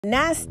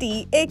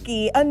Nasty,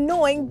 icky,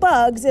 annoying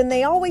bugs, and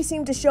they always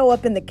seem to show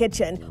up in the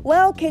kitchen.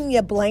 Well, can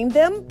you blame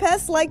them?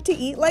 Pests like to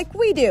eat like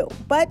we do,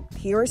 but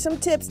here are some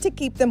tips to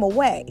keep them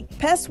away.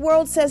 Pest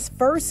World says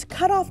first,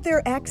 cut off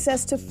their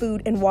access to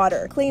food and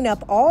water. Clean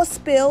up all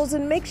spills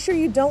and make sure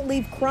you don't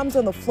leave crumbs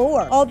on the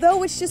floor.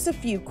 Although it's just a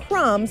few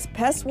crumbs,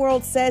 Pest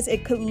World says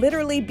it could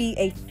literally be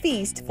a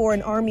feast for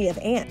an army of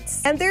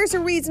ants. And there's a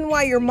reason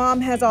why your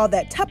mom has all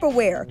that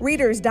Tupperware.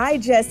 Reader's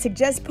Digest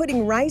suggests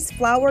putting rice,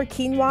 flour,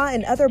 quinoa,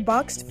 and other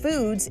boxed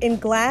foods in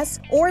glass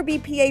or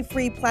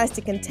BPA-free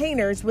plastic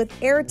containers with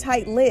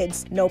airtight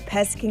lids. No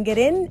pests can get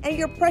in, and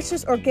your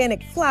precious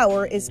organic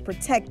flour is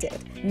protected.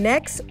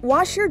 Next,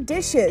 wash your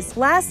dishes.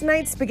 Last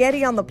night's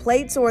spaghetti on the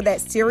plates or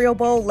that cereal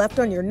bowl left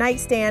on your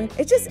nightstand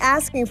is just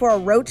asking for a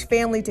roach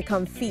family to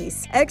come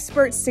feast.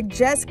 Experts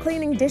suggest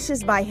cleaning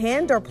dishes by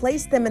hand or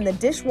place them in the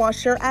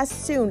dishwasher as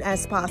soon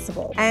as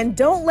possible. And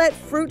don't let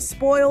fruit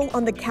spoil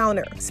on the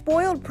counter.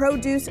 Spoiled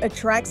produce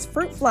attracts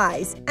fruit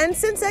flies, and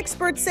since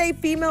experts say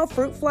female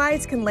fruit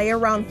flies can lay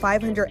around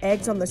 500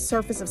 eggs on the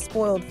surface of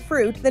spoiled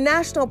fruit, the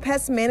National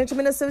Pest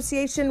Management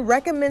Association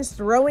recommends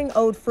throwing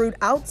old fruit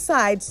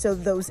outside so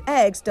those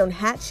eggs don't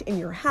hatch in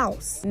your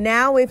house.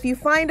 Now, if you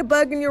find a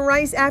bug in your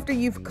rice after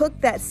you've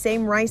cooked that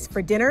same rice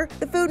for dinner,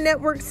 the Food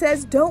Network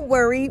says don't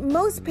worry,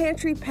 most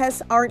pantry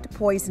pests aren't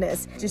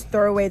poisonous. Just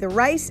throw away the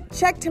rice,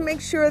 check to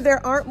make sure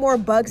there aren't more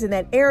bugs in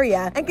that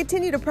area, and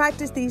continue to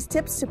practice these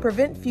tips to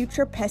prevent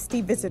future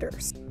pesty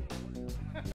visitors.